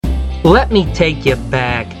Let me take you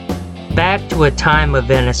back to a time of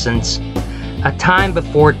innocence, a time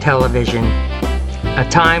before television, a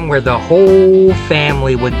time where the whole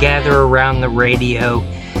family would gather around the radio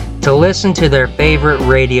to listen to their favorite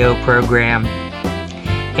radio program.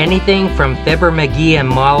 Anything from Fibber McGee and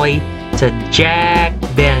Molly to Jack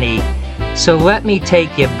Benny. So let me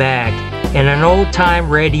take you back in an old-time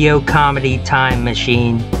radio comedy time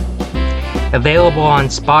machine. Available on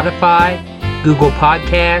Spotify, Google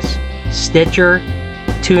Podcasts, Stitcher,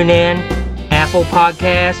 TuneIn, Apple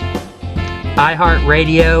Podcasts,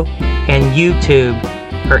 iHeartRadio, and YouTube,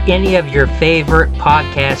 or any of your favorite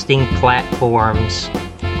podcasting platforms.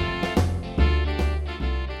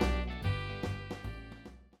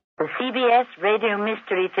 The CBS Radio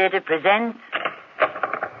Mystery Theater presents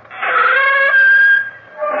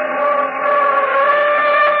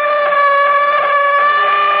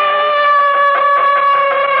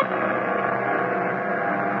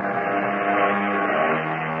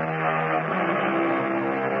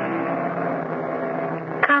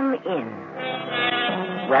Come In.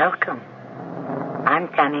 Welcome. I'm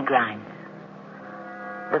Tammy Grimes.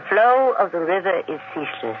 The flow of the river is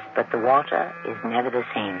ceaseless, but the water is never the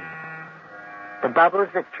same. The bubbles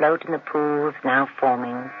that float in the pools, now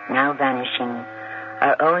forming, now vanishing,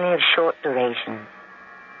 are only of short duration.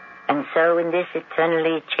 And so in this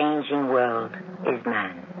eternally changing world is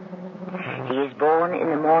man. He is born in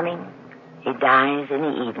the morning, he dies in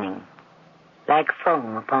the evening, like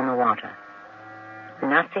foam upon the water.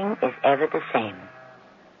 Nothing is ever the same,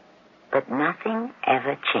 but nothing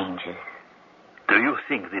ever changes. Do you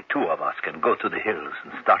think the two of us can go to the hills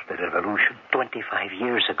and start the revolution? 25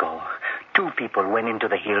 years ago, two people went into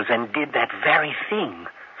the hills and did that very thing.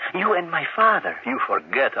 You and my father. You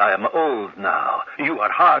forget I am old now. You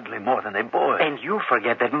are hardly more than a boy. And you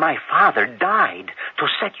forget that my father died to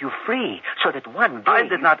set you free, so that one day... I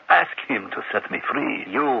did not ask him to set me free.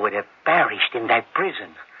 You would have perished in that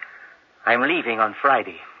prison. I'm leaving on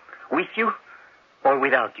Friday. With you or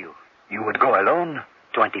without you? You would go alone?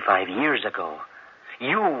 25 years ago,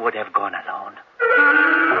 you would have gone alone.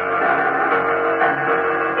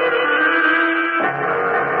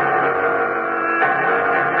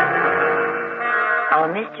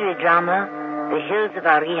 Our mystery drama, The Hills of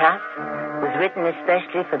Arijas, was written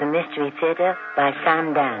especially for the Mystery Theater by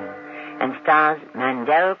Sam Dan and stars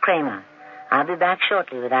Mandel Kramer. I'll be back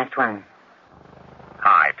shortly with Act One.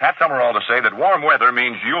 Hi, Pat Summerall to say that warm weather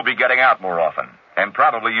means you'll be getting out more often and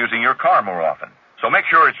probably using your car more often. So make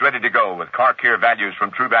sure it's ready to go with car care values from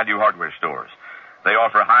True Value hardware stores. They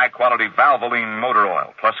offer high-quality Valvoline motor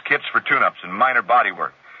oil, plus kits for tune-ups and minor body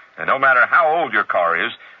work. And no matter how old your car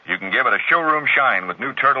is, you can give it a showroom shine with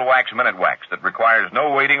new Turtle Wax Minute Wax that requires no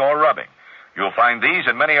waiting or rubbing. You'll find these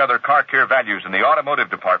and many other car care values in the automotive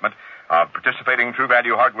department of participating True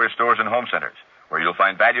Value hardware stores and home centers, where you'll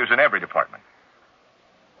find values in every department.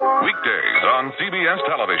 Weekdays on CBS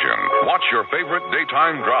Television. Watch your favorite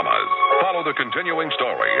daytime dramas. Follow the continuing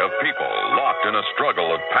story of people locked in a struggle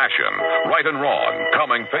of passion, right and wrong,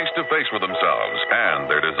 coming face to face with themselves and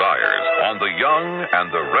their desires on The Young and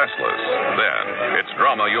the Restless. Then, it's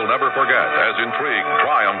drama you'll never forget as intrigue,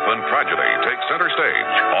 triumph, and tragedy take center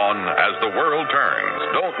stage on As the World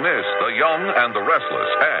Turns. Don't miss The Young and the Restless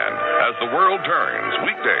and As the World Turns,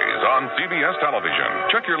 weekdays on CBS Television.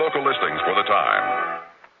 Check your local listings for the time.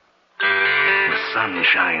 The sun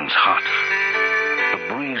shines hot. The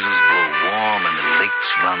breezes blow warm and the lakes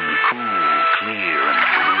run cool, clear, and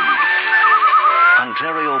blue.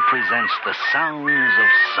 Ontario presents the sounds of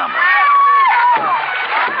summer.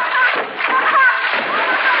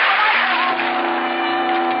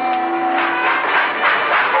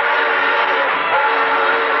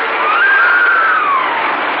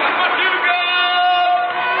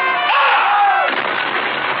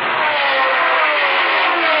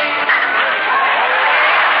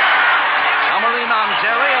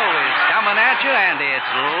 And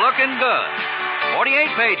it's looking good.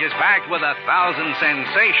 48 pages packed with 1,000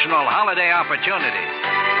 sensational holiday opportunities.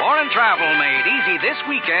 Foreign travel made easy this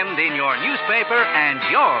weekend in your newspaper and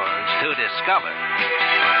yours to discover.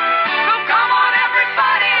 So come on,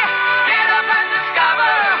 everybody, get up and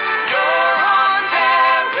discover your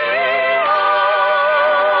Ontario.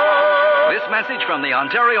 This message from the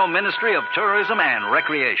Ontario Ministry of Tourism and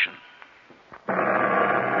Recreation.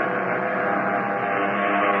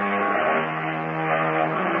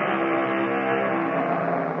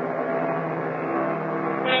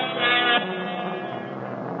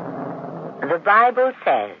 The Bible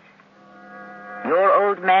says, your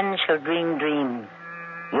old men shall dream dreams,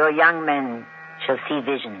 your young men shall see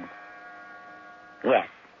visions. Yes,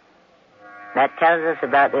 that tells us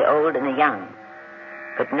about the old and the young.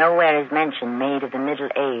 but nowhere is mention made of the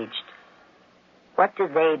middle-aged. What do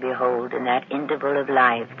they behold in that interval of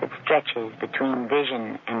life that stretches between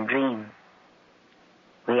vision and dream?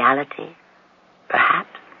 Reality, perhaps?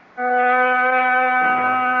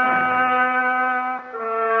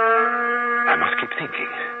 I must keep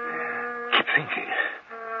thinking. Keep thinking.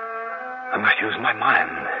 I must use my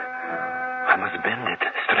mind. I must bend it,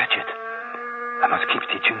 stretch it. I must keep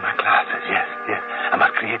teaching my classes. Yes. I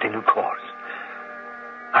must create a new course.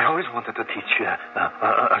 I always wanted to teach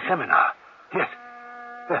a seminar. Yes.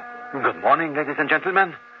 Good morning, ladies and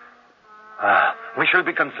gentlemen. We shall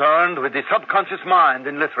be concerned with the subconscious mind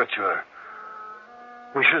in literature.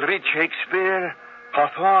 We shall read Shakespeare,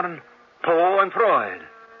 Hawthorne, Poe, and Freud.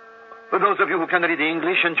 For those of you who can read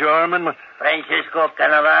English and German... Francisco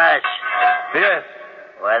Canovas. Yes.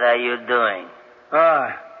 What are you doing?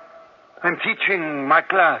 I'm teaching my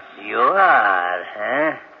class. You are,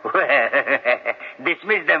 huh? Well,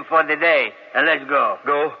 dismiss them for the day, and let's go.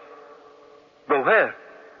 Go? Go where?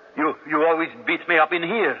 You always beat me up in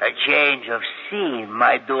here. A change of scene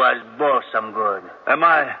might do us both some good. Am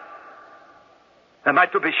I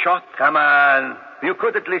to be shot? Come on. You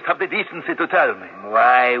could at least have the decency to tell me.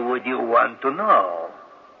 Why would you want to know?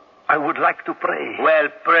 I would like to pray. Well,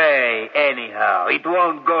 pray anyhow. It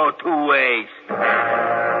won't go to waste.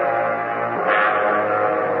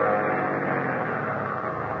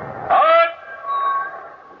 Halt!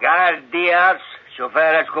 Guard Diaz,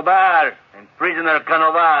 Chauffeur Escobar, and prisoner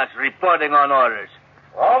Canovas reporting on orders.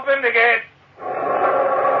 Open the gate.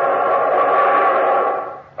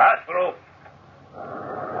 Pass through.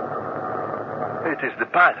 It is the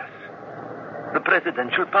palace. The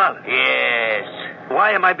presidential palace. Yes.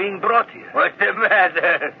 Why am I being brought here? What's the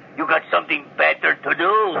matter? You got something better to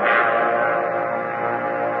do?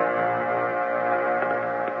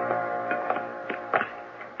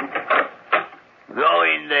 Go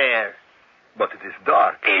in there. But it is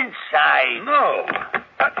dark. Inside. No.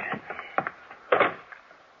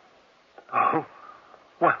 Oh.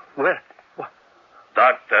 Well, where? What?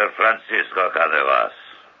 Dr. Francisco Canovas,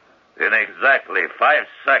 in exactly 5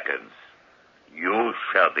 seconds, you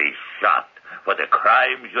shall be shot for the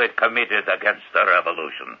crimes you have committed against the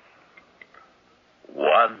revolution.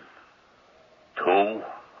 1, 2,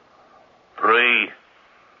 3,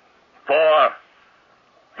 4,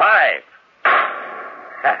 5.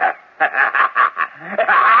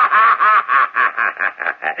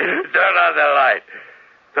 Turn on the light.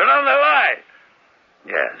 Turn on the light.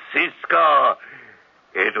 Yes, Cisco,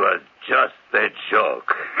 it was just a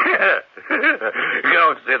joke.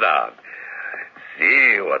 Go sit down.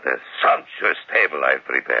 See what a sumptuous table I've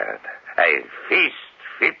prepared. A feast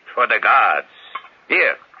fit for the gods.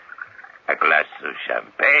 Here, a glass of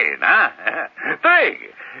champagne, huh?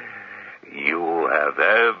 Drink. You have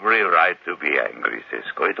every right to be angry,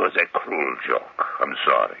 Cisco. It was a cruel joke. I'm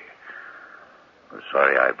sorry. I'm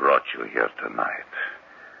sorry I brought you here tonight.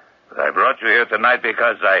 But I brought you here tonight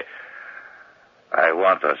because I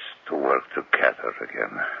want us to work together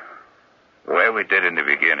again. The way we did in the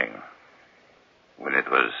beginning, when it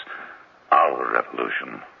was our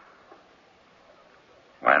revolution.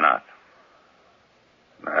 Why not?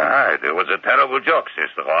 All right, it was a terrible joke,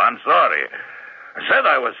 Cisco. I'm sorry. I said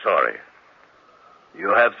I was sorry.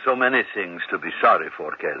 You have so many things to be sorry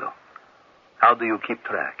for, Kelo. How do you keep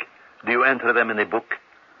track? Do you enter them in a book?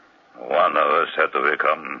 One of us had to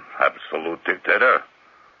become absolute dictator.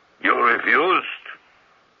 You refused.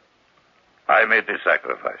 I made the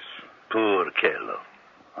sacrifice. Poor Kelo.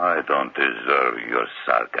 I don't deserve your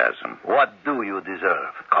sarcasm. What do you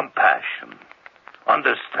deserve? Compassion.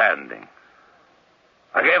 Understanding.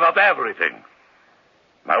 I gave up everything.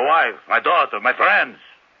 My wife, my daughter, my friends.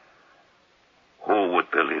 Who would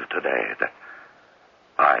believe today that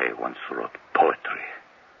I once wrote poetry?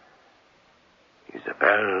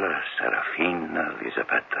 Isabella, Serafina,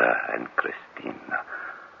 Elisabetta, and Christina.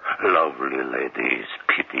 Lovely ladies,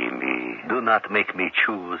 pity me. Do not make me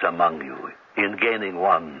choose among you. In gaining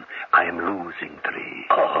one, I am losing 3.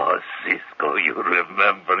 Oh, Cisco, you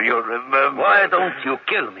remember. Why don't you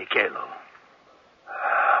kill me, Kelo?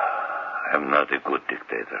 I'm not a good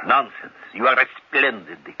dictator. Nonsense. You are a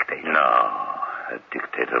splendid dictator. No, a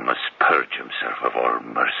dictator must purge himself of all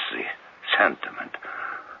mercy, sentiment,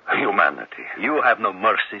 humanity. You have no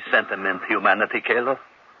mercy, sentiment, humanity, Kelo.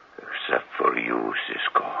 Except for you,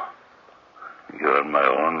 Cisco. You're my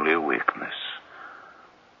only weakness.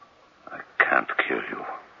 I can't kill you.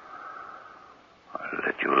 I'll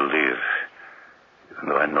let you live, even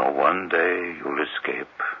though I know one day you'll escape.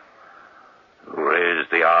 You'll raise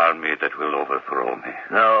the army that will overthrow me.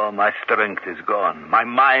 No, my strength is gone. My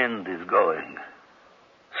mind is going.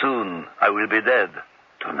 Soon I will be dead.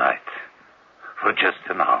 just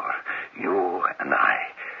an hour. You and I.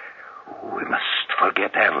 We must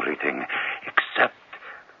forget everything except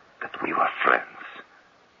that we were friends.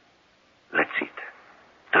 Let's eat.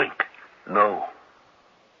 Drink. No.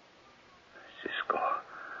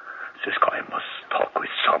 Cisco, I must talk with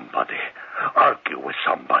somebody. Argue with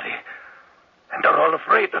somebody. And they're all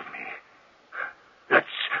afraid of me. Let's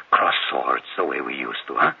cross swords the way we used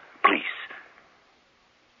to, huh? Please.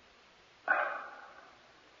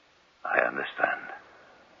 I understand.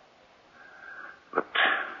 But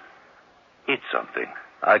eat something.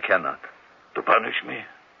 I cannot. To punish me?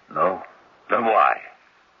 No. Then why?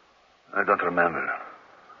 I don't remember.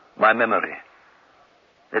 My memory.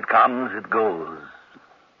 It comes, it goes.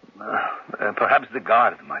 Perhaps the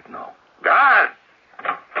guard might know. Guard!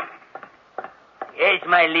 Yes,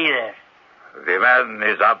 my leader. The man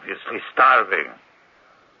is obviously starving.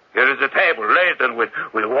 Here is a table laden with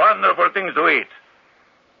wonderful things to eat.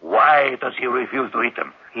 Why does he refuse to eat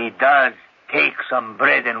them? He does take some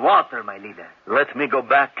bread and water, my leader. Let me go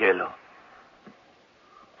back, Kelo.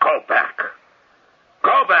 Go back.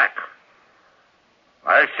 Go back.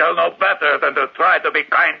 I shall know better than to try to be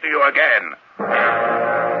kind to you again.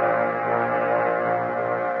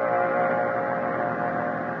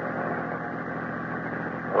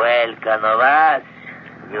 Well, Canovas,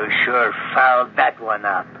 you sure fouled that one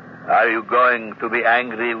up. Are you going to be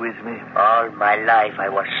angry with me? All my life I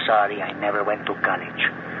was sorry I never went to college.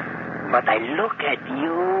 But I look at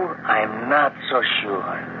you, I'm not so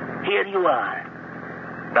sure. Here you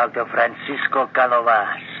are, Dr. Francisco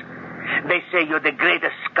Canovas. They say you're the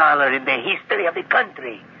greatest scholar in the history of the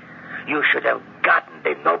country. You should have gotten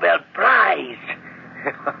the Nobel Prize.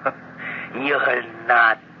 You're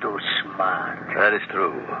not too smart. That is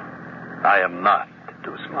true. I am not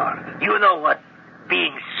too smart. You know what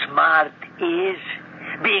being smart is?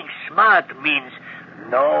 Being smart means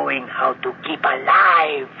knowing how to keep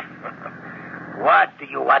alive. What do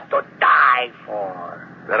you want to die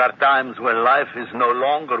for? There are times when life is no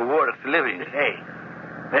longer worth living.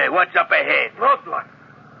 Hey, what's up ahead? Roadblock.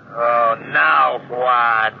 Oh, now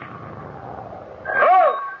what?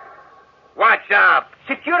 Oh! What's up?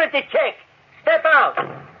 Security check. Step out.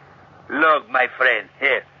 Look, my friend.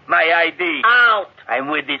 Here, my ID. Out. I'm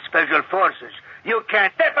with the special forces. You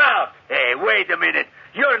can't step out. Hey, wait a minute.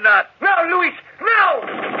 You're not. No, Luis, no!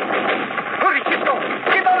 Hurry, Cisco.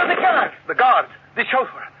 Get out of the car. The guard, the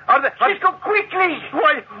chauffeur. Cisco, quickly.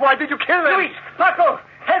 Why did you kill them? Luis, Paco,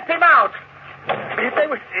 help him out.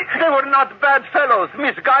 They were not bad fellows.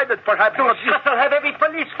 Misguided, perhaps. Those shots will have every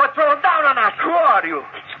police patrol down on us. Who are you?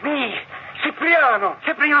 It's me, Cipriano.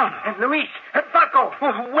 And Luis and Paco.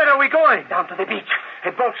 Where are we going? Down to the beach.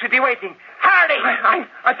 A boat should be waiting. Hurry!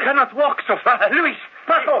 I cannot walk so fast. Luis,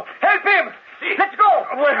 Paco, help him! Let's go!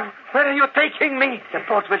 Where are you taking me? The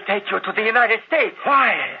boat will take you to the United States.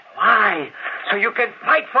 Why? So you can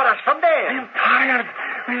fight for us from there. I'm tired.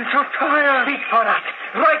 I'm so tired. Speak for us.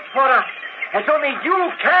 Write for us. As only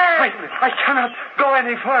you can. I cannot go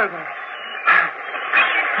any further.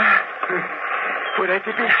 Would I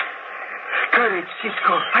be there? Courage,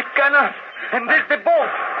 Cisco. I cannot. And there's the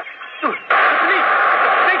boat. The police.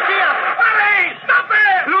 They see us. Hurry! Stop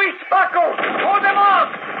it! Luis, Paco, hold them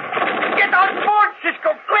off. Get on board,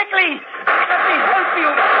 Cisco, quickly. Let me help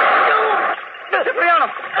you.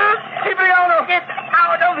 Cipriano. Get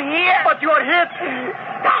out of here. But you are hit.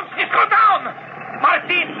 Down, Cisco, down.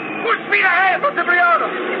 Martin, full speed ahead. Cipriano.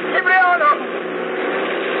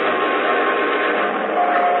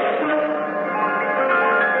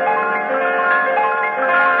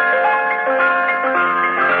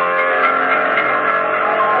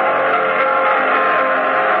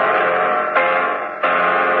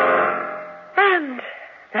 And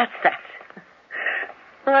that's that.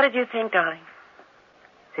 What did you think, darling?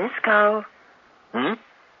 Cisco.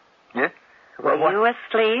 Yeah? Were you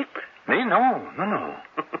asleep? Me? No.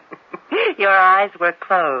 Your eyes were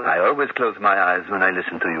closed. I always close my eyes when I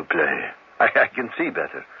listen to you play. I can see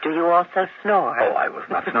better. Do you also snore? Oh, I was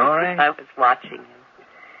not snoring. I was watching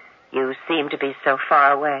you. You seem to be so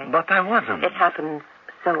far away. But I wasn't. It happens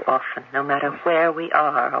so often, no matter where we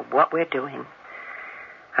are or what we're doing.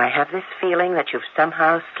 I have this feeling that you've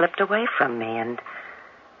somehow slipped away from me and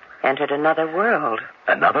entered another world.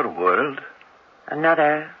 Another world?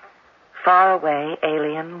 Another faraway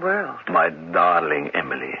alien world. My darling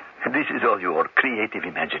Emily, this is all your creative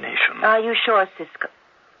imagination. Are you sure, Cisco?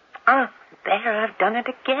 Oh, there, I've done it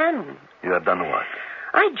again. You have done what?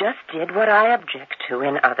 I just did what I object to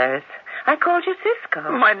in others. I called you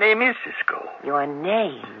Cisco. My name is Cisco. Your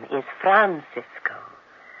name is Francisco.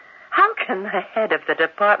 How can the head of the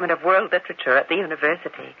Department of World Literature at the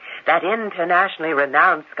university, that internationally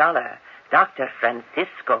renowned scholar, Dr.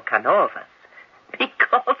 Francisco Canovas be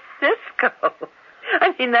called Cisco.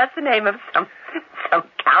 I mean, that's the name of some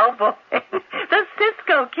cowboy. The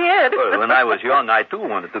Cisco Kid. Well, when I was young, I too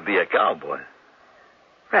wanted to be a cowboy.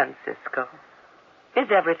 Francisco, is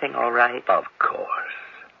everything all right? Of course.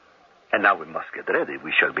 And now we must get ready.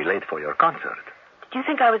 We shall be late for your concert. Do you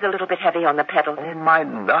think I was a little bit heavy on the pedals? Oh, my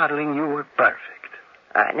darling, you were perfect.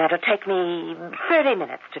 Now, it'll take me 30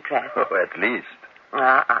 minutes to dress. Oh, at least.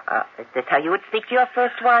 Is this how you would speak to your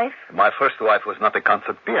first wife? My first wife was not a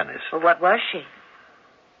concert pianist. Well, what was she?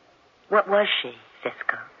 What was she,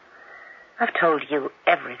 Cisco? I've told you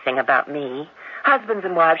everything about me. Husbands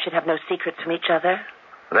and wives should have no secrets from each other.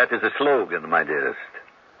 That is a slogan, my dearest.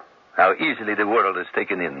 How easily the world is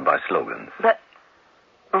taken in by slogans. But,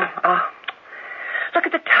 look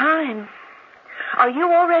at the time. Are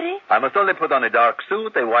you all ready? I must only put on a dark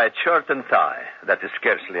suit, a white shirt, and tie. That is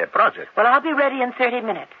scarcely a project. Well, I'll be ready in 30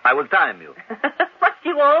 minutes. I will time you. Must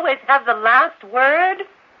you always have the last word?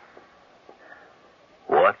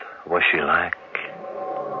 What was she like?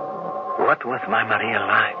 What was my Maria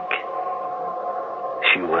like?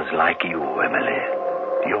 She was like you, Emily.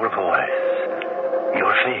 Your voice,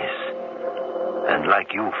 your face, and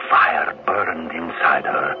like you, fire burned inside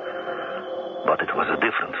her. But it was a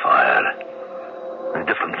different fire, a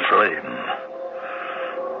different flame.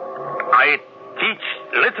 I teach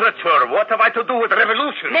literature. What have I to do with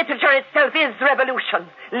revolution? Literature itself is revolution.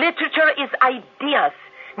 Literature is ideas,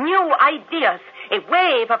 new ideas. A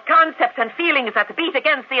wave of concepts and feelings that beat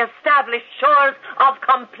against the established shores of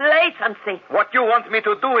complacency. What you want me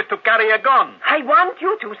to do is to carry a gun. I want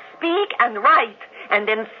you to speak and write and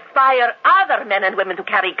inspire other men and women to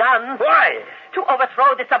carry guns. Why? To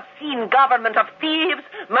overthrow this obscene government of thieves,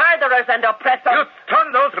 murderers, and oppressors. You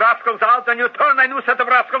turn those rascals out and you turn a new set of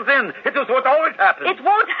rascals in. It is what always happens. It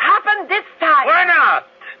won't happen this time. Why not?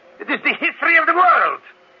 It is the history of the world.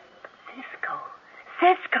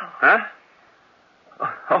 Cisco. Huh?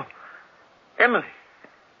 Oh, Emily.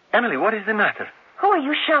 Emily, what is the matter? Who are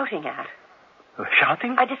you shouting at?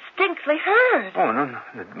 Shouting? I distinctly heard. Oh, no.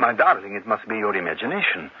 My darling, it must be your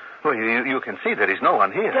imagination. Well, you can see there is no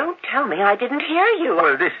one here. Don't tell me I didn't hear you.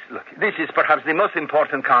 Well, this is perhaps the most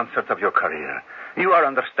important concert of your career. You are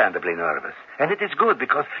understandably nervous. And it is good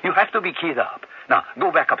because you have to be keyed up. Now,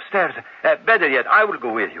 go back upstairs. Better yet, I will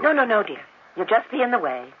go with you. No, dear. You'll just be in the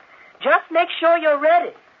way. Just make sure you're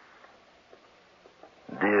ready.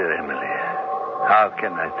 Dear Emily, how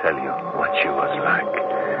can I tell you what she was like?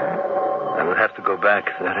 I would have to go back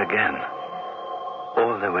there again.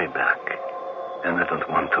 All the way back. And I don't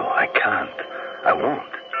want to. I can't. I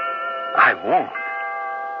won't.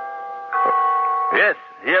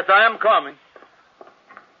 Yes, I am coming.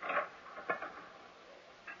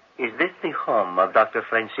 Is this the home of Dr.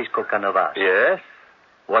 Francisco Canovas? Yes.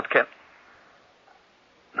 What can...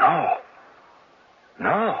 No.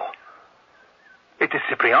 It is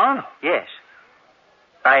Cipriano. Yes.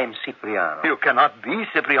 I am Cipriano. You cannot be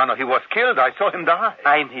Cipriano. He was killed. I saw him die.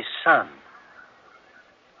 I am his son.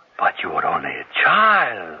 But you were only a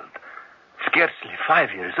child. Scarcely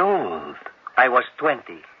 5 years old. I was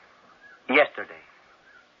 20. Yesterday.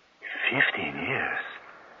 15 years.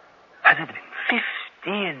 Has it been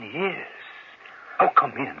 15 years? Oh,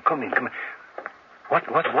 come in.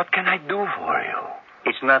 What can I do for you?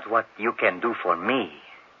 It's not what you can do for me.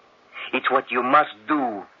 It's what you must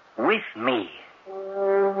do with me.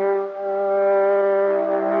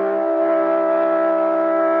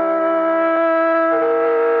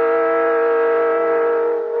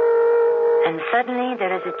 And suddenly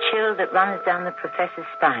there is a chill that runs down the professor's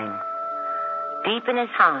spine. Deep in his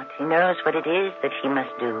heart, he knows what it is that he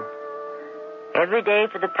must do. Every day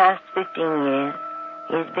for the past 15 years,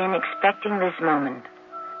 he has been expecting this moment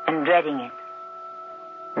and dreading it.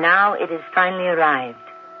 Now it has finally arrived.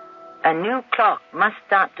 A new clock must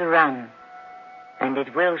start to run, and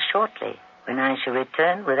it will shortly when I shall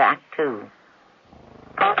return with Act 2.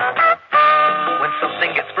 When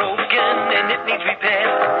something gets broken and it needs repair,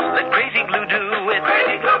 let Crazy Glue do it.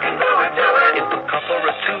 Crazy Glue can do it, If a cup or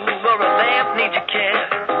a tool or a lamp needs your care,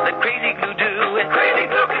 let Crazy Glue do it. Crazy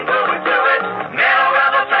Glue can do it, Metal,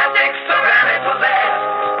 rubber, plastic, ceramic, or lead.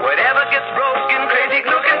 Whatever gets broken, Crazy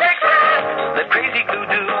Glue can fix it. Let Crazy Glue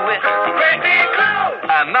do it. Crazy Glue!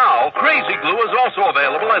 And now, Crazy Glue is also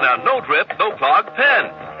available in a no-drip, no-clog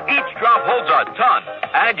pen. Each drop holds a ton,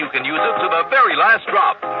 and you can use it to the very last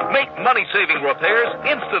drop. Make money-saving repairs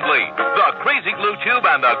instantly. The Crazy Glue tube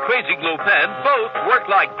and the Crazy Glue pen both work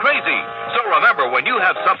like crazy. So remember, when you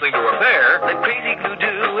have something to repair, let Crazy Glue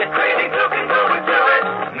do it. Crazy Glue can do it,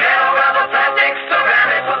 Metal, rubber, plastic,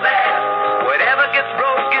 ceramic, or lead. Whatever gets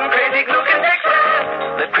broken, Crazy Glue can fix it.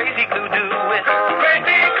 Let Crazy Glue do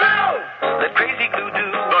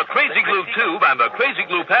tube and the Crazy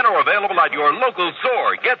Glue pen are available at your local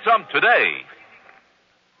store. Get some today.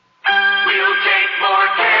 We'll take more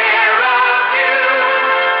care of you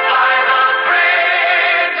by the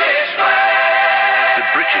British way. The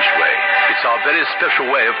British way. It's our very special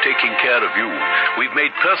way of taking care of you. We've made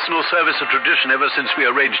personal service a tradition ever since we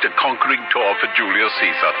arranged a conquering tour for Julius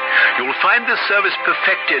Caesar. You'll find this service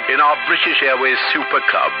perfected in our British Airways Super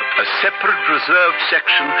Club, a separate reserved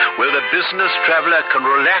section where the business traveler can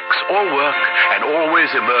relax or work and always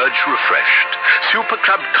emerge refreshed. Super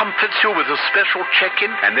Club comforts you with a special check-in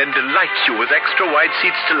and then delights you with extra wide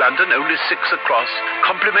seats to London, only 6 across,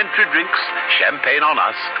 complimentary drinks, champagne on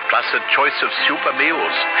us, plus a choice of super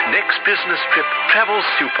meals. Next business trip, travel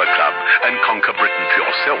Super Club and conquer Britain for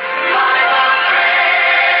yourself.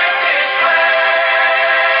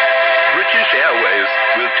 British Airways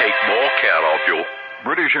will take more care of you.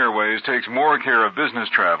 British Airways takes more care of business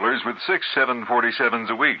travelers with 6 747s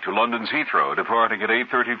a week to London's Heathrow, departing at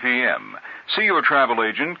 8:30 p.m. See your travel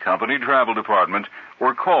agent, company travel department,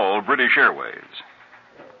 or call British Airways.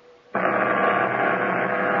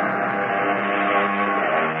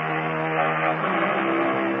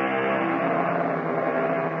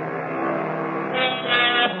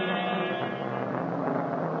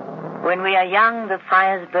 When we are young, the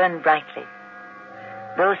fires burn brightly.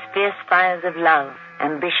 Those fierce fires of love,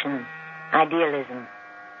 ambition, idealism.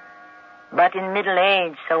 But in middle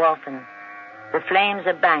age, so often, the flames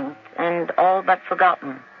are banked and all but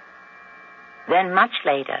forgotten. Then much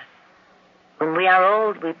later, when we are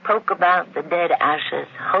old, we poke about the dead ashes,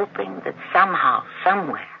 hoping that somehow,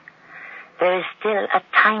 somewhere, there is still a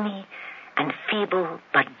tiny and feeble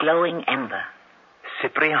but glowing ember.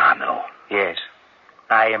 Cipriano. Yes,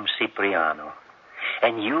 I am Cipriano.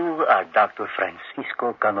 And you are Dr.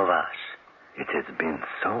 Francisco Canovas. It has been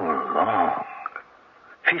so long.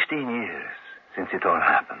 15 years since it all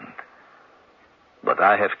happened. But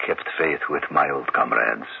I have kept faith with my old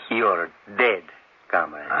comrades. You're dead,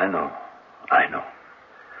 comrade. I know.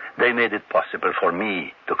 They made it possible for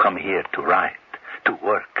me to come here to write, to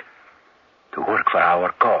work for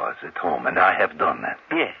our cause at home, and I have done that.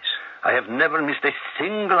 Yes. I have never missed a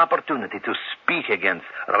single opportunity to speak against,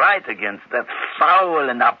 write against that foul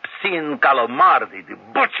and obscene Calomardi, the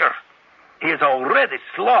butcher. He has already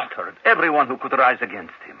slaughtered everyone who could rise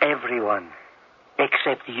against him. Everyone.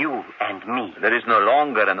 Except you and me. There is no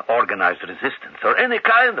longer an organized resistance, or any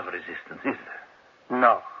kind of resistance, is there?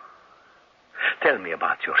 No. Tell me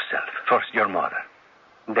about yourself. First, your mother.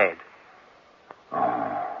 Dead.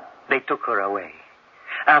 Oh. They took her away.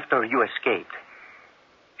 After you escaped,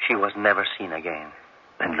 she was never seen again.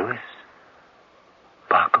 And Luis?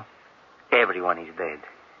 Paco? Everyone is dead.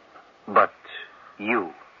 But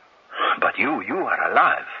you. But you are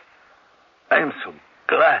alive. I am so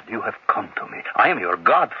glad you have come to me. I am your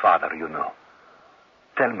godfather, you know.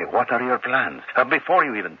 Tell me, what are your plans? Before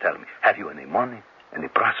you even tell me, have you any money, any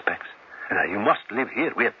prospects? You must live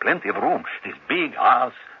here. We have plenty of room. This big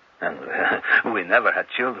house, and we never had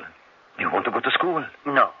children. Do you want to go to school?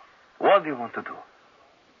 No. What do you want to do?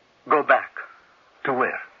 Go back. To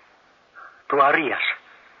where? To Arias.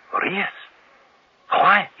 Arias?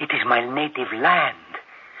 Why? It is my native land.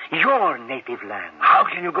 Your native land. How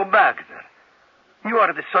can you go back there? You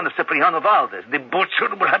are the son of Cipriano Valdez. The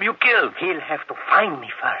butcher will have you killed. He'll have to find me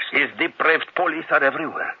first. His depraved police are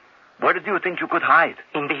everywhere. Where do you think you could hide?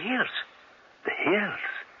 In the hills. The hills?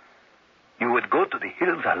 You would go to the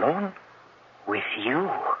hills alone? With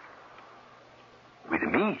you. With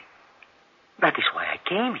me? That is why I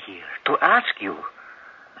came here, to ask you.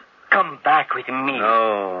 Come back with me.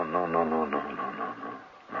 No.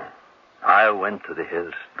 I went to the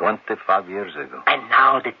hills 25 years ago. And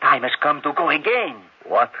now the time has come to go again.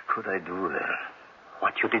 What could I do there?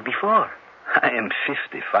 What you did before. I am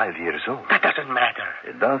 55 years old. That doesn't matter.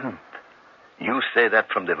 It doesn't. You say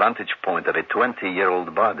that from the vantage point of a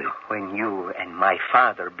 20-year-old body. When you and my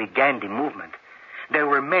father began the movement, there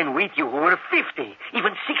were men with you who were 50,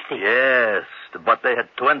 even 60. Yes, but they had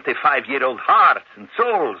 25-year-old hearts and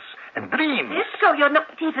souls and dreams. So you're not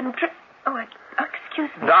even...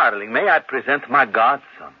 excuse me. Darling, may I present my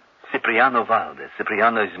godson, Cipriano Valdez.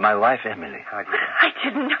 Cipriano is my wife, Emily. I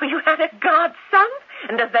didn't know you had a godson.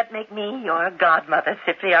 And does that make me your godmother,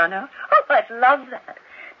 Cipriano? Oh, I'd love that.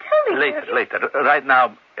 Tell me... Later. Right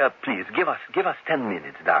now, please, give us 10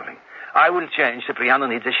 minutes, darling. I will change. Cipriano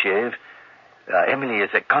needs a shave. Emily is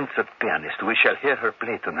a concert pianist. We shall hear her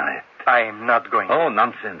play tonight. I am not going to. Oh,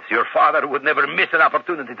 nonsense. Your father would never miss an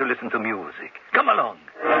opportunity to listen to music. Come along.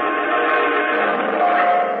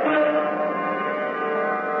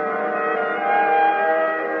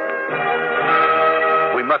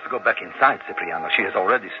 We must go back inside, Cipriano. She has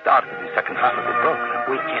already started the second half of the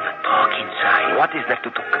program. We cannot talk inside. What is there to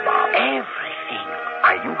talk about? Everything.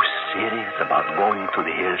 Are you serious about going to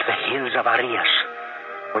the hills? The hills of Arias,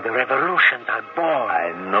 where the revolutions are born.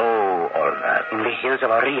 I know all that. In the hills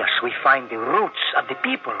of Arias, we find the roots of the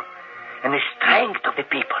people and the strength of the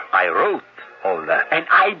people. I wrote all that. And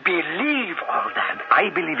I believe all that. I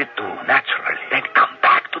believe it too, naturally. Then come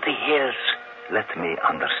back to the hills. Let me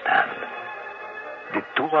understand. The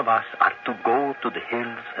two of us are to go to the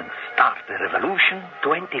hills and start the revolution?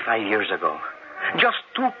 25 years ago, just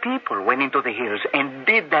two people went into the hills and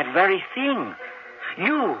did that very thing.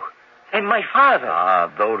 You and my father. Ah,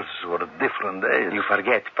 those were different days. You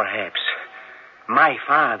forget, perhaps. My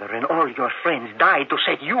father and all your friends died to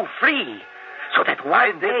set you free, so that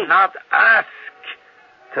one day... I did not ask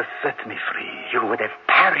to set me free. You would have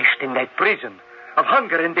perished in that prison of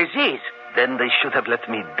hunger and disease. Then they should have let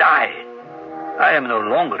me die. I am no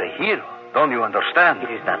longer a hero. Don't you understand? It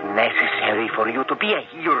is not necessary for you to be a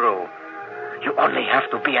hero. You only have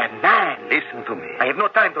to be a man. Listen to me. I have no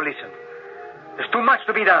time to listen. There's too much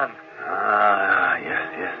to be done. Ah,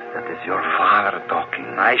 yes. That is your father talking.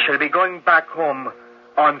 I shall be going back home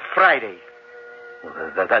on Friday.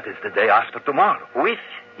 Well, that is the day after tomorrow. With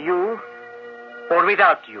you or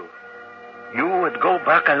without you? You would go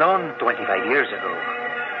back alone? 25 years ago.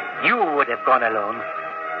 You would have gone alone.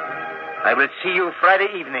 I will see you Friday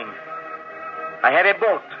evening. I have a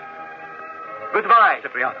boat. Goodbye.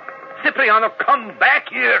 Cipriano, come back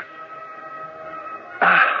here.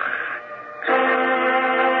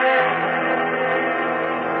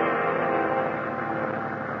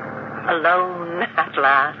 Alone at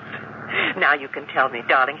last. Now you can tell me,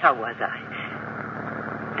 darling, how was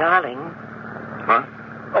I? Darling. Huh?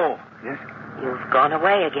 Oh, yes. You've gone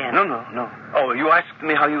away again. No. Oh, you asked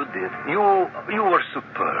me how you did. You were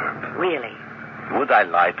superb. Really? Would I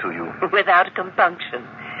lie to you? Without compunction.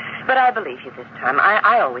 But I believe you this time.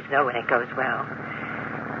 I always know when it goes well.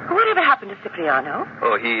 Whatever happened to Cipriano?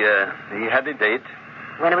 Oh, he had a date.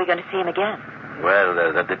 When are we going to see him again? Well,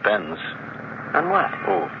 that depends. On what?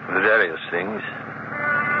 Oh, various things.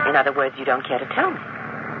 In other words, you don't care to tell me.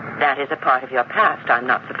 That is a part of your past I'm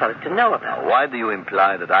not supposed to know about. Now, why do you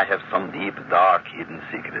imply that I have some deep, dark, hidden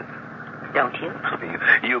secret? Don't you?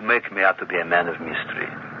 You make me out to be a man of mystery.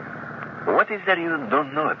 What is there you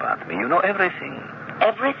don't know about me? You know everything.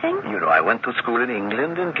 Everything? You know, I went to school in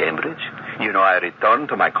England, in Cambridge. You know, I returned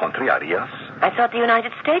to my country, Arias. I thought the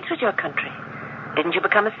United States was your country. Didn't you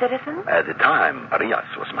become a citizen? At the time, Arias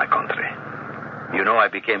was my country. You know, I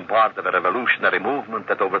became part of a revolutionary movement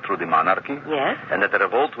that overthrew the monarchy. Yes. And that the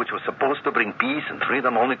revolt, which was supposed to bring peace and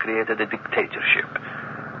freedom, only created a dictatorship.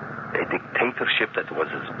 A dictatorship that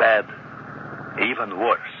was as bad, even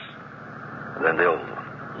worse, than the old one.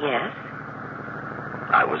 Yes.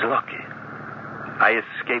 I was lucky. I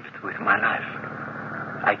escaped with my life.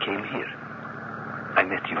 I came here. I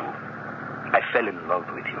met you. I fell in love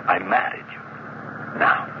with you. I married you.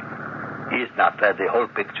 Now, is not that the whole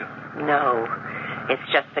picture? No.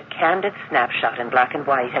 It's just a candid snapshot in black and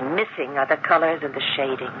white, and missing are the colors and the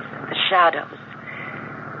shadings and the shadows.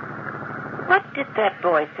 What did that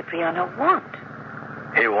boy Cipriano want?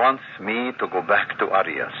 He wants me to go back to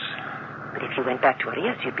Arias. But if you went back to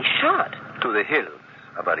Arias, you'd be shot. To the hills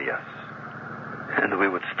of Arias. And we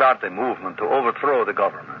would start a movement to overthrow the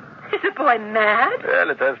government. Is the boy mad?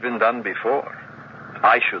 Well, it has been done before.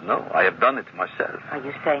 I should know. I have done it myself. Are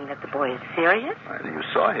you saying that the boy is serious? Well, you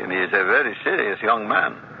saw him. He is a very serious young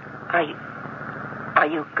man. Are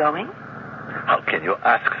you going? How can you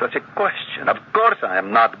ask such a question? Of course I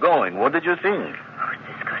am not going. What did you think? Oh,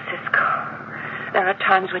 Cisco. There are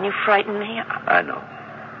times when you frighten me. I know.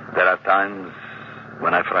 There are times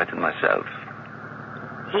when I frighten myself.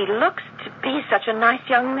 He looks to be such a nice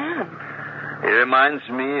young man. He reminds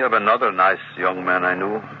me of another nice young man I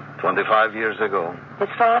knew 25 years ago. His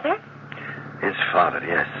father? His father,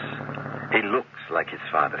 yes. He looks like his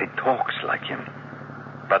father. He talks like him.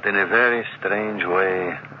 But in a very strange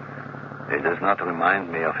way, he does not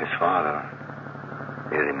remind me of his father.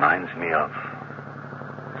 He reminds me of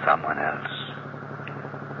someone else.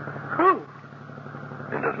 Who?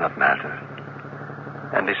 It does not matter.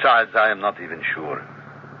 And besides, I am not even sure.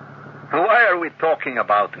 Why are we talking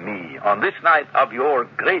about me on this night of your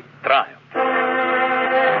great triumph?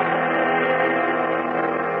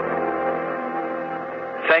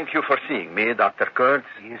 Thank you for seeing me, Dr. Kurtz.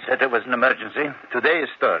 You said it was an emergency. Today is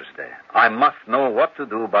Thursday. I must know what to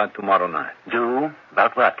do by tomorrow night. Do?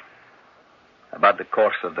 About what? About the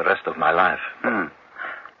course of the rest of my life.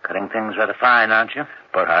 Cutting things rather fine, aren't you?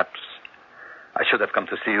 Perhaps. I should have come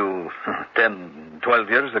to see you 10, 12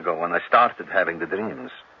 years ago when I started having the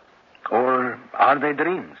dreams. Or are they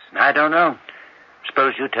dreams? I don't know.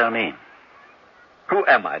 Suppose you tell me. Who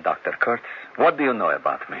am I, Dr. Kurtz? What do you know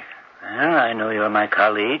about me? Well, I know you're my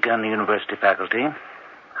colleague on the university faculty.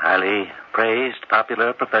 Highly praised,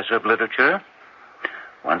 popular professor of literature.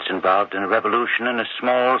 Once involved in a revolution in a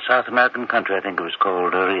small South American country. I think it was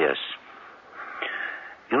called Urias.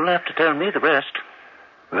 You'll have to tell me the rest.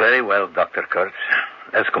 Very well, Dr. Kurtz.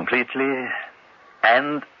 As completely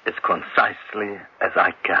and as concisely as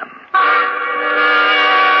I can.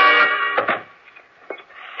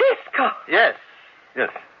 Cisco! Yes.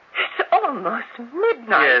 It's almost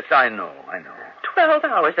midnight. Yes, I know. 12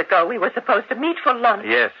 hours ago, we were supposed to meet for lunch.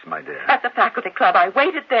 Yes, my dear. At the faculty club. I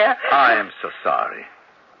waited there. I am so sorry.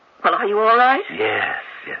 Well, are you all right? Yes.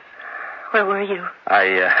 Where were you?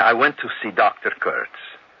 I went to see Dr. Kurtz.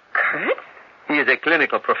 Kurtz? He is a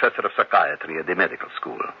clinical professor of psychiatry at the medical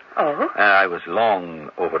school. Oh? I was long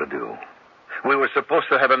overdue. We were supposed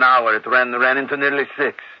to have an hour. It ran into nearly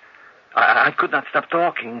 6. I could not stop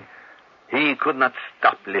talking. He could not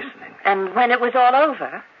stop listening. And when it was all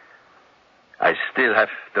over? I still have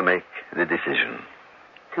to make the decision.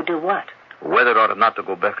 To do what? Whether or not to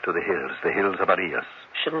go back to the hills of Arias.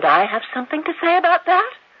 Shouldn't I have something to say about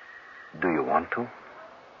that? Do you want to?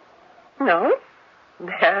 No.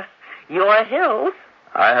 They're your hills.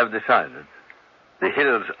 I have decided. The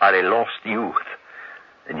hills are a lost youth.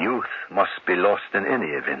 And youth must be lost in any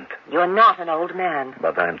event. You're not an old man.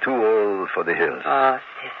 But I'm too old for the hills. Oh,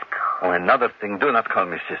 Cisco. Oh, another thing, do not call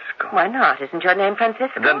me Cisco. Why not? Isn't your name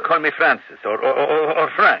Francisco? Then call me Francis or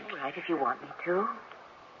Frank. All right, if you want me to.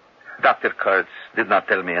 Dr. Kurtz did not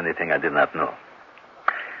tell me anything I did not know.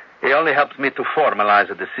 He only helped me to formalize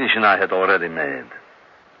a decision I had already made.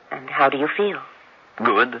 And how do you feel?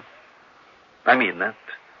 Good. I mean that.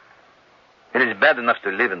 It is bad enough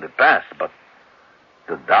to live in the past, but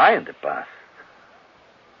to die in the past.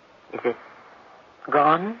 Is it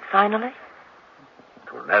gone, finally?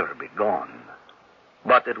 It will never be gone.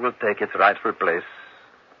 But it will take its rightful place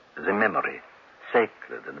as a memory.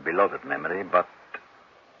 Sacred and beloved memory, but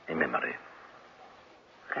a memory.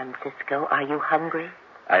 Francisco, are you hungry?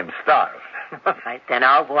 I'm starved. All right, then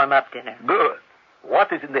I'll warm up dinner. Good.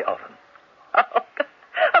 What is in the oven? Oh,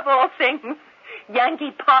 of all things,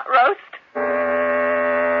 Yankee pot roast. Who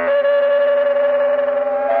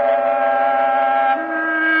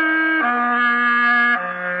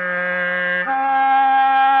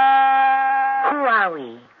are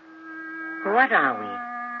we? What are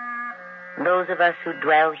we? Those of us who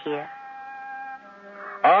dwell here.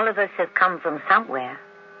 All of us have come from somewhere.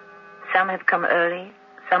 Some have come early,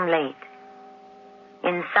 some late.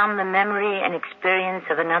 In some, the memory and experience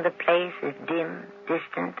of another place is dim,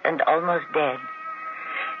 distant, and almost dead.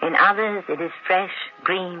 In others, it is fresh,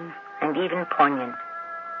 green, and even poignant.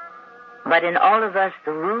 But in all of us,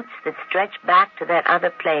 the roots that stretch back to that other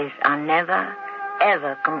place are never,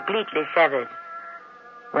 ever completely severed,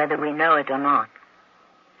 whether we know it or not.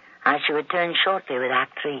 I shall return shortly with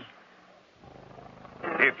Act 3.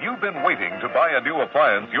 If you've been waiting to buy a new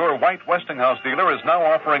appliance, your White Westinghouse dealer is now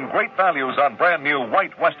offering great values on brand new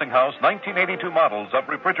White Westinghouse 1982 models of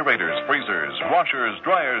refrigerators, freezers, washers,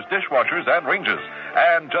 dryers, dishwashers, and ranges.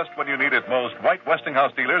 And just when you need it most, White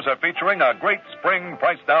Westinghouse dealers are featuring a great spring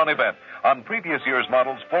price down event on previous year's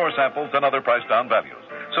models, floor samples, and other price down values.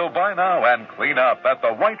 So buy now and clean up at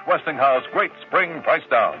the White Westinghouse Great Spring Price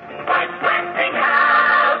Down. White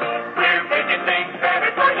Westinghouse, we're making things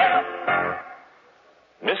better for you.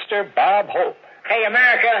 Mr. Bob Hope. Hey,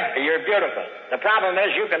 America, you're beautiful. The problem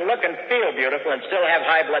is you can look and feel beautiful and still have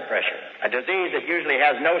high blood pressure, a disease that usually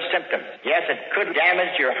has no symptoms. Yes, it could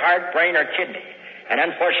damage your heart, brain, or kidney. And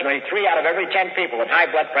unfortunately, 3 out of every 10 people with high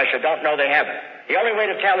blood pressure don't know they have it. The only way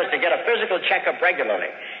to tell is to get a physical checkup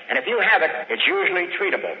regularly. And if you have it, it's usually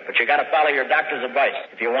treatable. But you got to follow your doctor's advice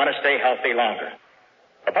if you want to stay healthy longer.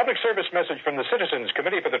 A public service message from the Citizens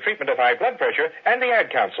Committee for the Treatment of High Blood Pressure and the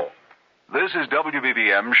Ad Council. This is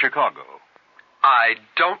WBBM Chicago. I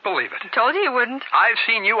don't believe it. Told you wouldn't. I've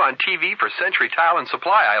seen you on TV for Century Tile and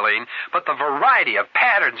Supply, Eileen, but the variety of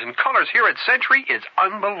patterns and colors here at Century is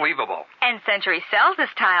unbelievable. And Century sells this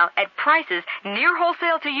tile at prices near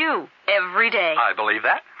wholesale to you every day. I believe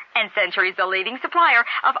that. And Century's the leading supplier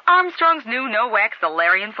of Armstrong's new no-wax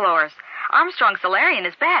Solarian floors. Armstrong Solarian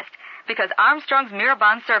is best because Armstrong's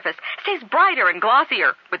Mirabond surface stays brighter and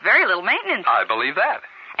glossier with very little maintenance. I believe that.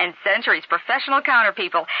 And Century's professional counter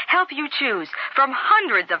people help you choose from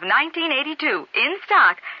hundreds of 1982 in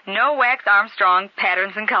stock no-wax Armstrong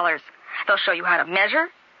patterns and colors. They'll show you how to measure,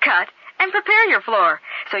 cut, and prepare your floor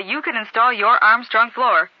so you can install your Armstrong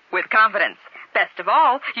floor with confidence. Best of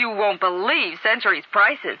all, you won't believe Century's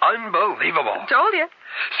prices. Unbelievable. Told you.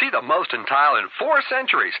 See the most in tile in 4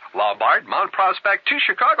 Centuries. Lombard, Mount Prospect, 2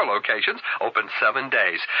 Chicago locations, open 7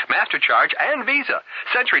 days. MasterCharge and Visa.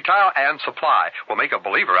 Century Tile and Supply will make a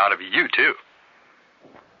believer out of you, too.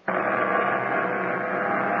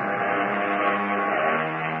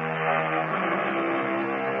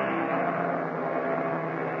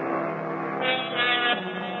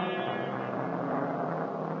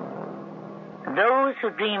 Those who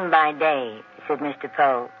dream by day, said Mr.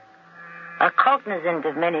 Poe, are cognizant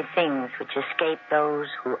of many things which escape those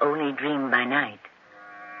who only dream by night.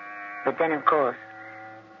 But then, of course,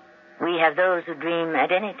 we have those who dream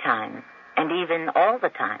at any time, and even all the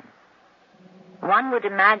time. One would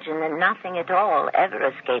imagine that nothing at all ever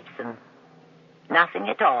escapes them. Nothing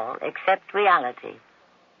at all except reality.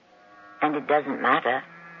 And it doesn't matter,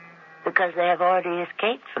 because they have already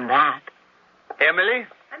escaped from that. Emily?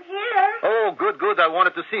 I'm here. Oh, good. I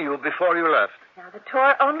wanted to see you before you left. Now, the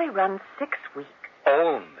tour only runs 6 weeks.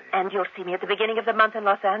 Only? And you'll see me at the beginning of the month in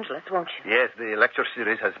Los Angeles, won't you? Yes, the lecture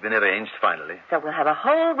series has been arranged finally. So we'll have a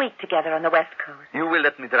whole week together on the West Coast. You will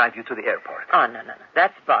let me drive you to the airport. Oh, no.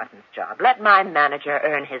 That's Barton's job. Let my manager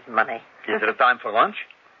earn his money. Is there a time for lunch?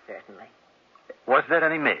 Certainly. Was there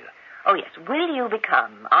any mail? Oh, yes. Will you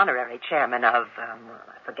become honorary chairman of, I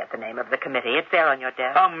forget the name of the committee. It's there on your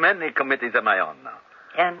desk. How many committees am I on now?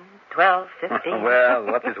 10, 12, 15. Well,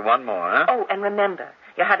 what is one more, huh? Oh, and remember,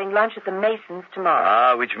 you're having lunch at the Masons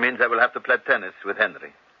tomorrow. Which means I will have to play tennis with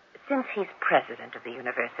Henry. Since he's president of the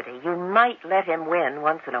university, you might let him win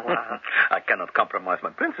once in a while. I cannot compromise my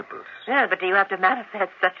principles. Yeah, but do you have to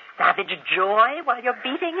manifest such savage joy while you're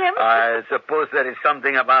beating him? I suppose there is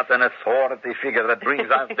something about an authority figure that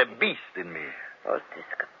brings out the beast in me. Oh,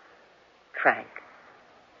 Cisco. Frank.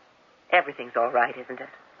 Everything's all right, isn't it?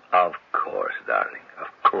 Of course, darling.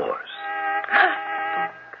 Of course.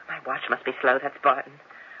 My watch must be slow. That's Barton.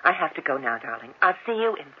 I have to go now, darling. I'll see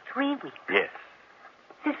you in 3 weeks. Yes.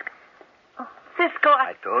 Cisco. Oh, Cisco,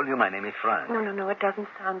 I told you my name is Frank. No, it doesn't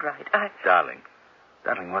sound right. Darling,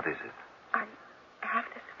 what is it? I have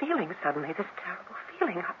this feeling suddenly, this terrible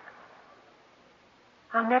feeling.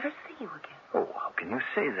 I'll never see you again. Oh, how can you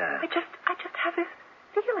say that? I just have this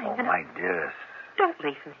feeling. Oh, my dearest. Don't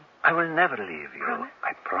leave me. I will never leave you. Promise?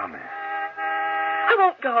 I promise. I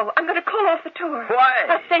won't go. I'm going to call off the tour. Why?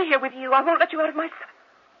 I'll stay here with you. I won't let you out of my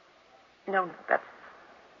sight. No,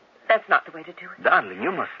 that's not the way to do it. Darling,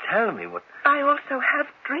 you must tell me what... I also have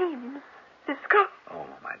dreams, Cisco. Oh,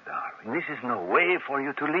 my darling, this is no way for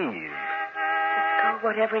you to leave. Cisco,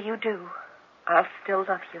 whatever you do, I'll still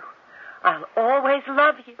love you. I'll always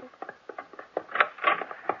love you.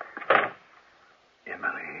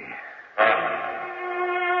 Emily...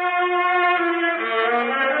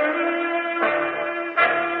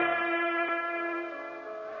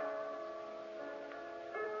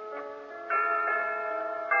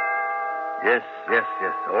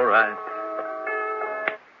 Yes. All right.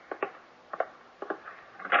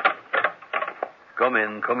 Come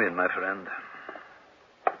in, my friend.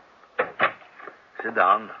 Sit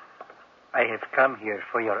down. I have come here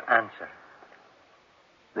for your answer.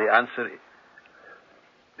 The answer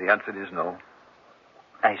is no.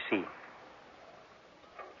 I see.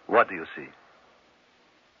 What do you see?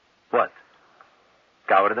 What?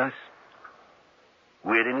 Cowardice?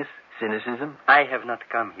 Weariness? Cynicism? I have not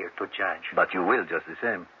come here to judge. But you will just the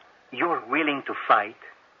same. You're willing to fight,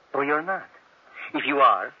 or you're not. If you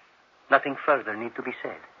are, nothing further need to be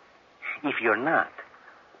said. If you're not,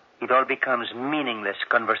 it all becomes meaningless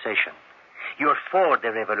conversation. You're for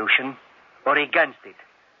the revolution, or against it.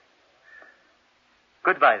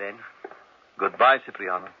 Goodbye, then. Goodbye,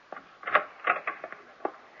 Cipriano.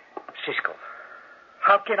 Cisco,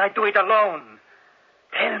 how can I do it alone?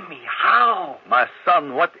 Tell me, how? My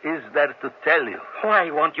son, what is there to tell you?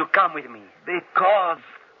 Why won't you come with me? Because...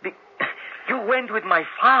 You went with my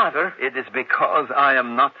father. It is because I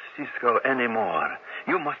am not Cisco anymore.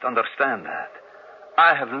 You must understand that.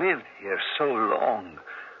 I have lived here so long.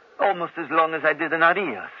 Almost as long as I did in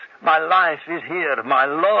Arias. My life is here. My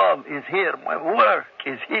love is here. My work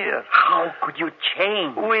is here. How could you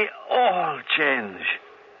change? We all change.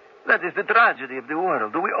 That is the tragedy of the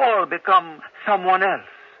world. We all become someone else.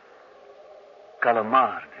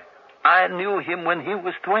 Calamardi. I knew him when he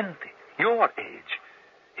was 20, your age.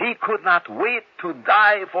 He could not wait to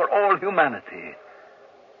die for all humanity.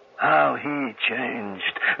 How he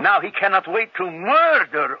changed. Now he cannot wait to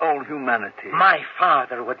murder all humanity. My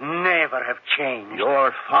father would never have changed.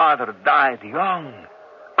 Your father died young.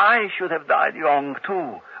 I should have died young,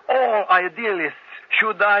 too. All idealists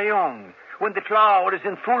should die young. When the flower is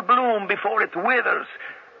in full bloom before it withers.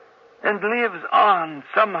 and lives on,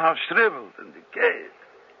 somehow shriveled and decayed.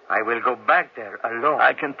 I will go back there alone.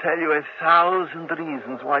 I can tell you 1,000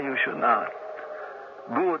 reasons why you should not.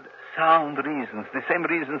 Good, sound reasons. The same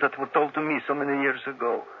reasons that were told to me so many years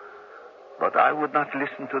ago. But I would not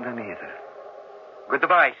listen to them either.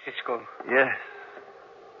 Goodbye, Cisco. Yes.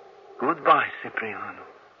 Goodbye, Cipriano.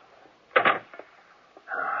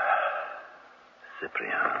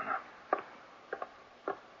 Cipriano.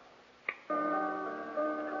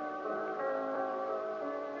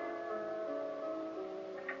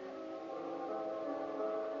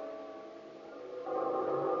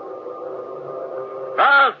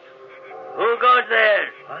 Halt! Who goes there?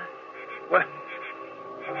 What?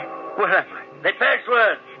 Where am I? The first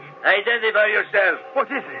one. Identify yourself. What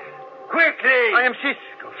is it? Quickly! I am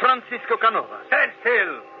Cisco, Francisco Canova. Stand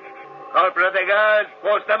still. Corporal de Guard,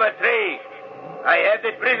 post number 3. I have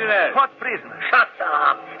the prisoner. What prisoner? Shut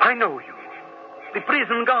up. I know you. The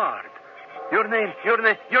prison guard. Your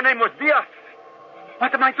name was Diaz.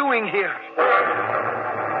 What am I doing here?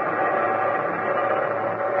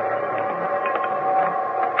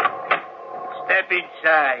 Step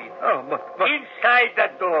inside. Oh, but... Inside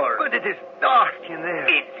that door. But it is dark in there.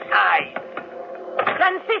 Inside.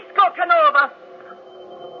 Francisco Canova.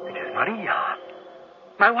 It is Maria.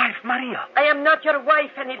 My wife, Maria. I am not your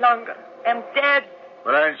wife any longer. I am dead.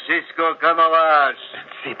 Francisco Canovas.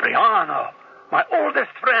 Cipriano, my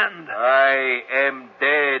oldest friend. I am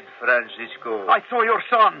dead, Francisco. I saw your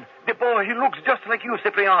son. The boy, he looks just like you,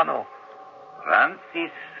 Cipriano.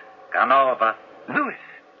 Francis Canova. Luis.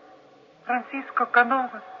 Francisco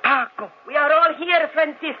Canova. Paco. We are all here,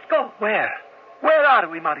 Francisco. Where? Where are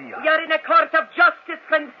we, Maria? We are in a court of justice,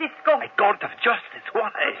 Francisco. A court of justice? Why?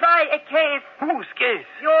 To try a case. Whose case?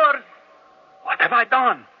 Yours. What have I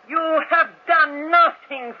done? You have done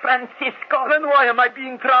nothing, Francisco. Then why am I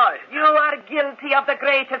being tried? You are guilty of the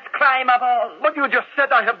greatest crime of all. But you just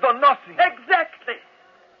said I have done nothing. Exactly.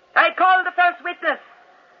 I call the first witness,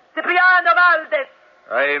 Cipriano Valdez.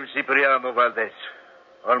 I am Cipriano Valdez.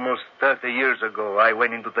 Almost 30 years ago, I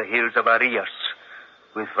went into the hills of Arias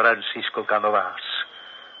with Francisco Canovas.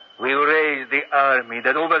 We raised the army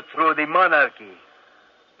that overthrew the monarchy.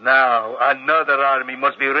 Now, another army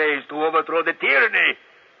must be raised to overthrow the tyranny.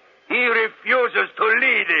 He refuses to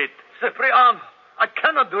lead it. Cipriano, I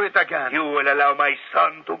cannot do it again. You will allow my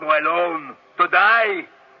son to go alone, to die?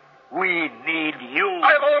 We need you.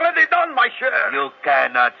 I have already done my share. You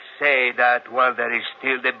cannot say that while there is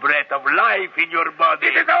still the breath of life in your body.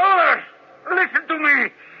 It is over. Listen to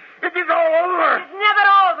me. It is all over. It is never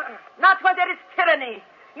over. Not when there is tyranny.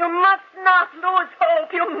 You must not lose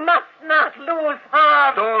hope. You must not lose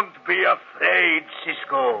heart. Don't be afraid,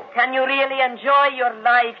 Cisco. Can you really enjoy your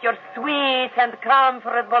life, your sweet and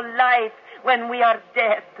comfortable life, when we are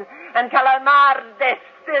dead and Calamarde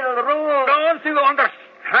still rules? Don't you understand?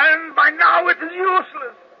 By now it is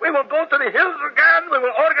useless. We will go to the hills again. We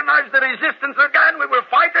will organize the resistance again. We will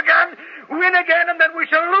fight again, win again, and then we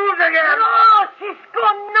shall lose again. No, Cisco,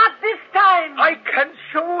 not this time. I can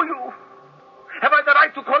show you. Have I the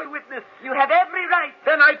right to call a witness? You have every right.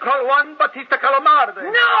 Then I call Juan Batista Calamarde.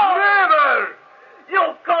 No! Never!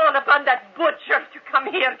 You call upon that butcher to come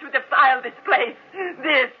here to defile this place,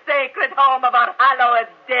 this sacred home of our hallowed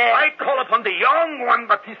dead. I call upon the young Juan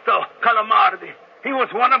Batista Calamarde. He was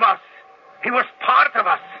one of us. He was part of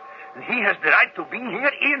us. And he has the right to be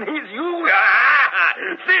here in his youth.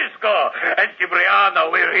 Cisco and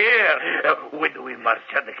Cipriano, we're here. When do we march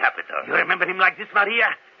on the capital? You remember him like this,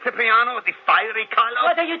 Maria? Cipriano, the fiery color?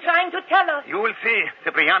 What are you trying to tell us? You will see,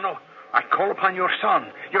 Cipriano. I call upon your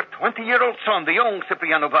son, your 20-year-old son, the young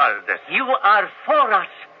Cipriano Valdez. You are for us,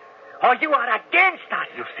 or you are against us.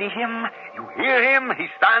 You see him, you hear him, he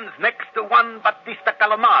stands next to Juan Batista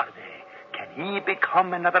Calamarde. Can he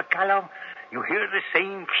become another Calo? You hear the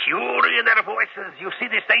same fury in their voices. You see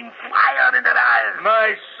the same fire in their eyes.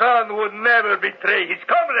 My son would never betray his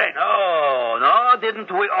comrade. No,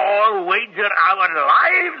 didn't we all wager our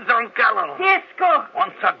lives on Calo? Cisco!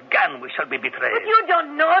 Once again we shall be betrayed. But you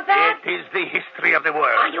don't know that. It is the history of the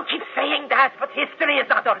world. Oh, you keep saying that, but history is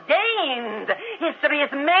not ordained. History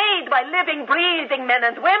is made by living, breathing men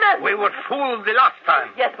and women. We were fooled the last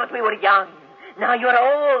time. Yes, but we were young. Now you're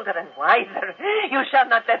older and wiser. You shall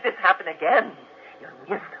not let this happen again. Your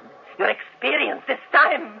wisdom, your experience this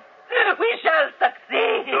time. We shall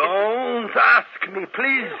succeed. Don't ask me,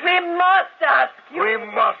 please. We must ask you. We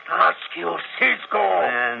must ask you, Cisco.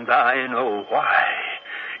 And I know why.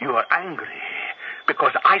 You are angry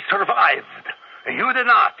because I survived. You did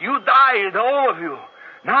not. You died, all of you.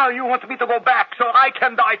 Now you want me to go back so I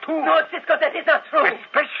can die too. No, Cisco, that is not true.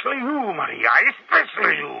 Especially you, Maria.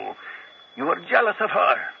 Especially you. You are jealous of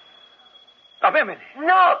her. of Emily.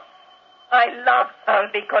 No! I love her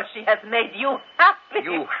because she has made you happy.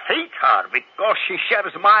 You hate her because she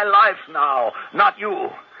shares my life now, not you.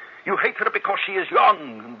 You hate her because she is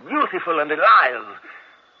young, beautiful, and alive.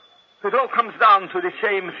 It all comes down to the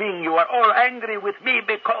same thing. You are all angry with me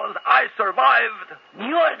because I survived.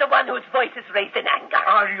 You're the one whose voice is raised in anger.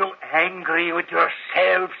 Are you angry with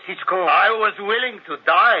yourself, Cisco? I was willing to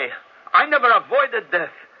die. I never avoided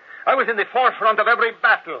death. I was in the forefront of every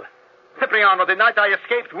battle. Cipriano, the night I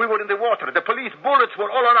escaped, we were in the water. The police bullets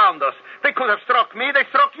were all around us. They could have struck me. They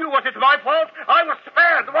struck you. Was it my fault? I was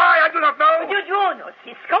spared. Why? I do not know. You do know,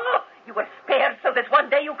 Cisco. You were spared so that one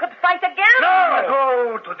day you could fight again. No!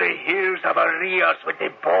 Go to the hills of Arias with the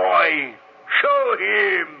boy. Show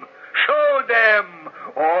him. Show them,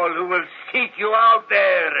 all who will seek you out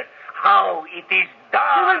there, how it is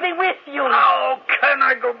done. We will be with you. How can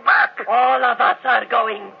I go back? All of us are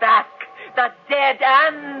going back. The dead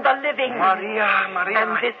and the living. Maria.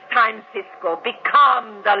 And this time, Cisco,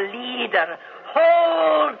 become the leader.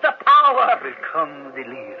 Hold the power. Become the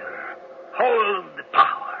leader. Hold the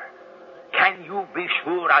power. Can you be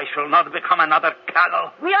sure I shall not become another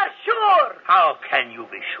Callow? We are sure. How can you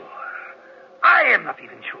be sure? I am not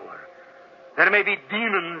even sure. There may be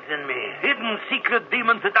demons in me, hidden secret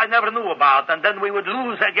demons that I never knew about, and then we would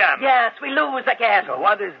lose again. Yes, we lose again. So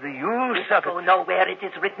what is the use of it? Nowhere it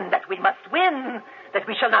is written that we must win, that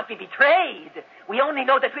we shall not be betrayed. We only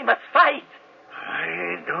know that we must fight.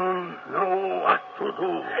 I don't know what to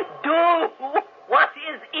do. Do what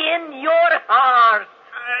is in your heart.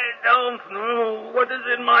 I don't know what is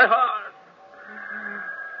in my heart.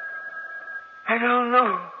 I don't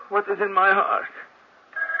know what is in my heart.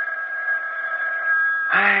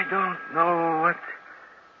 I don't know what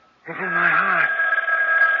is in my heart.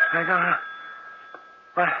 I don't know.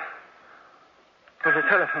 What? There's a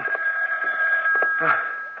telephone.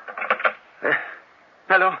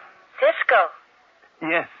 Hello? Cisco.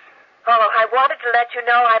 Yes. Oh, I wanted to let you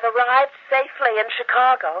know I've arrived safely in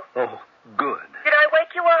Chicago. Oh, good. Did I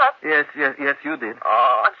wake you up? Yes, you did.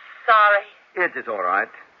 Oh, I'm sorry. It is all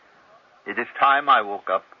right. It is time I woke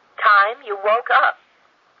up. Time you woke up?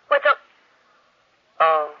 With a...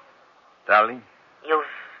 Oh. Darling? You've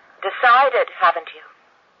decided, haven't you?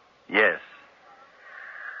 Yes.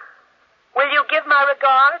 Will you give my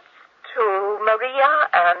regards to Maria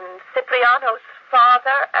and Cipriano's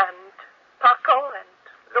father and Paco and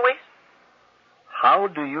Luis? How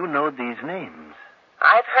do you know these names?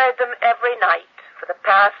 I've heard them every night for the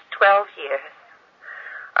past 12 years.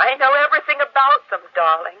 I know everything about them,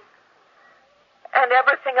 darling. And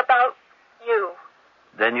everything about you.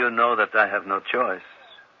 Then you know that I have no choice.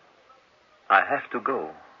 I have to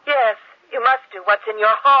go. Yes, you must do what's in your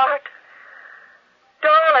heart.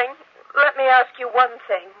 Darling, let me ask you one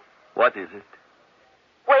thing. What is it?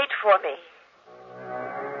 Wait for me.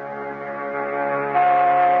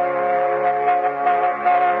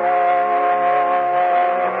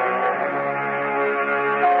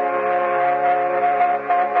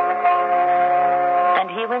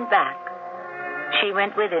 And he went back. She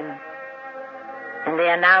went with him. And they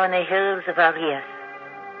are now in the hills of Arias.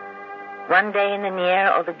 One day in the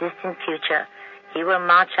near or the distant future, he will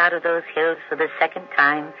march out of those hills for the second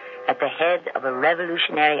time at the head of a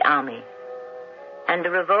revolutionary army. And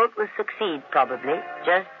the revolt will succeed, probably,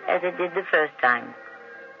 just as it did the first time.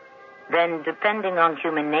 Then, depending on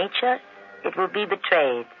human nature, it will be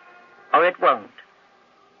betrayed, or it won't.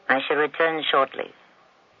 I shall return shortly.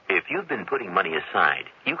 If you've been putting money aside,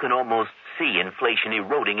 you can almost see inflation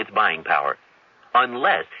eroding its buying power,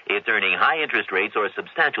 unless it's earning high interest rates or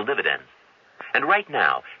substantial dividends. And right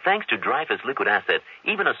now, thanks to Dreyfus Liquid Assets,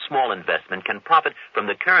 even a small investment can profit from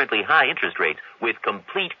the currently high interest rates with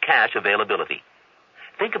complete cash availability.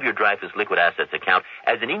 Think of your Dreyfus Liquid Assets account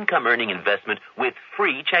as an income-earning investment with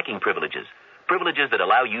free checking privileges. Privileges that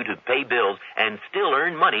allow you to pay bills and still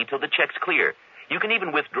earn money till the checks clear. You can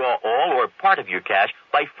even withdraw all or part of your cash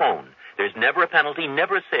by phone. There's never a penalty,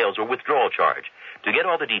 never a sales or withdrawal charge. To get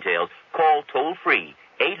all the details, call toll-free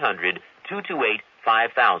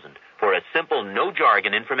 800-228-5000 for a simple,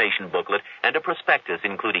 no-jargon information booklet and a prospectus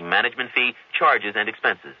including management fee, charges, and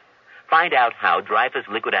expenses. Find out how Dreyfus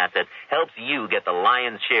Liquid Assets helps you get the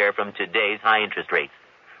lion's share from today's high interest rates.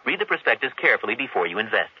 Read the prospectus carefully before you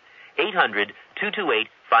invest.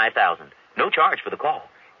 800-228-5000. No charge for the call.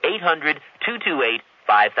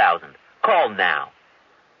 800-228-5000. Call now.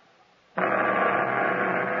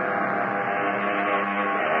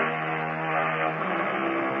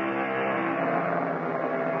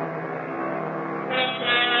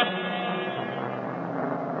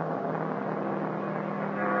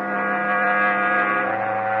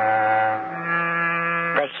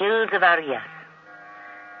 The hills of Arias.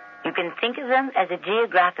 You can think of them as a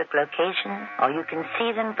geographic location, or you can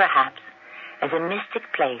see them, perhaps, as a mystic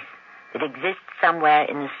place that exists somewhere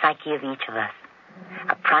in the psyche of each of us.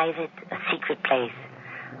 A private, a secret place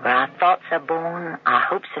where our thoughts are born, our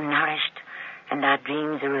hopes are nourished, and our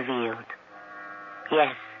dreams are revealed.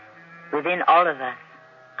 Yes, within all of us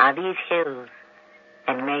are these hills,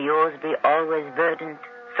 and may yours be always verdant,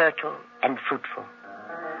 fertile, and fruitful.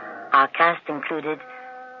 Our cast included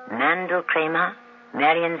Mandel Kramer,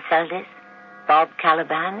 Marion Seldes, Bob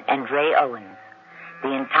Caliban, and Ray Owens.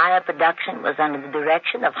 The entire production was under the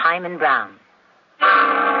direction of Hyman Brown.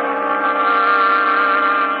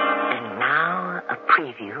 And now, a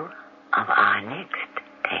preview of our next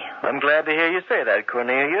tale. I'm glad to hear you say that,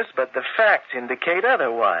 Cornelius, but the facts indicate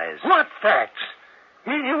otherwise. What facts?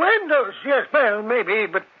 Innuendos, yes, well, maybe,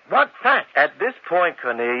 but what facts? At this point,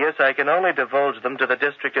 Cornelius, I can only divulge them to the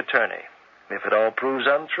district attorney. If it all proves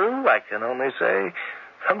untrue, I can only say,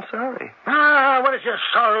 I'm sorry. Ah, what does your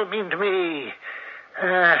sorrow mean to me?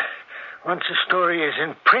 Once a story is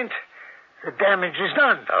in print, the damage is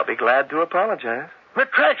done. I'll be glad to apologize.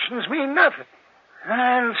 Retractions mean nothing.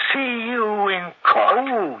 I'll see you in court.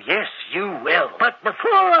 Oh, yes, you will. But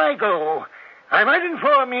before I go, I might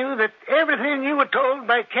inform you that everything you were told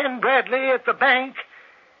by Ken Bradley at the bank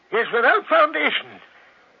is without foundation.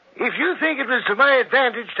 If you think it was to my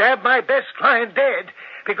advantage to have my best client dead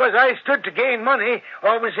because I stood to gain money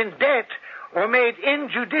or was in debt or made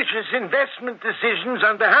injudicious investment decisions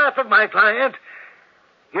on behalf of my client,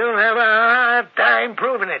 you'll have a hard time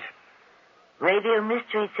proving it. Radio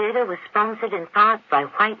Mystery Theater was sponsored in part by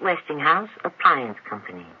White Westinghouse Appliance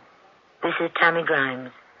Company. This is Tammy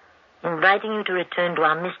Grimes, inviting you to return to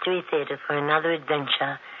our Mystery Theater for another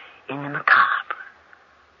adventure in the macabre.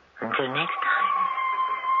 Until next time.